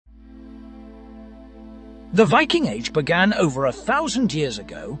The Viking Age began over 1,000 years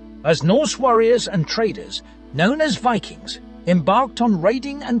ago as Norse warriors and traders, known as Vikings, embarked on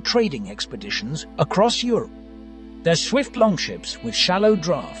raiding and trading expeditions across Europe. Their swift longships with shallow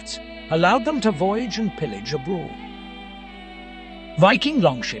drafts allowed them to voyage and pillage abroad. Viking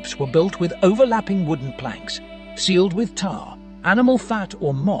longships were built with overlapping wooden planks, sealed with tar, animal fat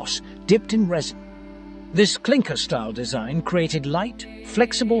or moss dipped in resin. This clinker-style design created light,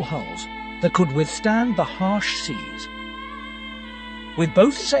 flexible hulls that could withstand the harsh seas. With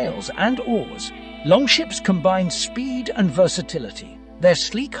both sails and oars, longships combined speed and versatility. Their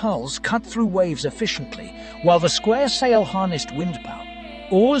sleek hulls cut through waves efficiently, while the square sail harnessed wind power.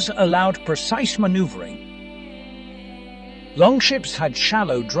 Oars allowed precise maneuvering. Longships had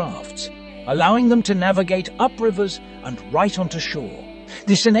shallow drafts, allowing them to navigate up rivers and right onto shore.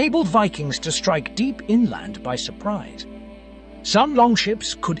 This enabled Vikings to strike deep inland by surprise. Some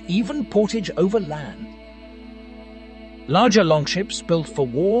longships could even portage over land. Larger longships built for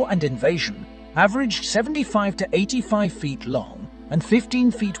war and invasion averaged 75 to 85 feet long and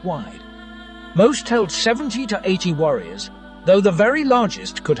 15 feet wide. Most held 70 to 80 warriors, though the very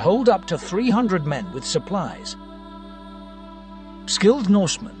largest could hold up to 300 men with supplies. Skilled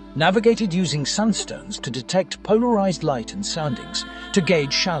Norsemen navigated using sunstones to detect polarized light and soundings to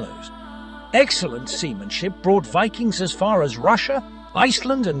gauge shallows. Excellent seamanship brought Vikings as far as Russia,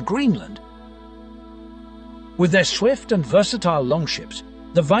 Iceland, and Greenland. With their swift and versatile longships,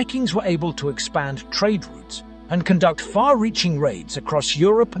 the Vikings were able to expand trade routes and conduct far-reaching raids across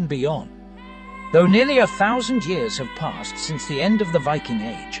Europe and beyond. Though nearly 1,000 years have passed since the end of the Viking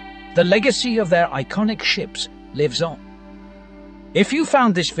Age, the legacy of their iconic ships lives on. If you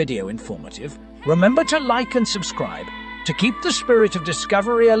found this video informative, remember to like and subscribe to keep the spirit of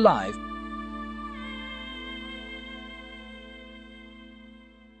discovery alive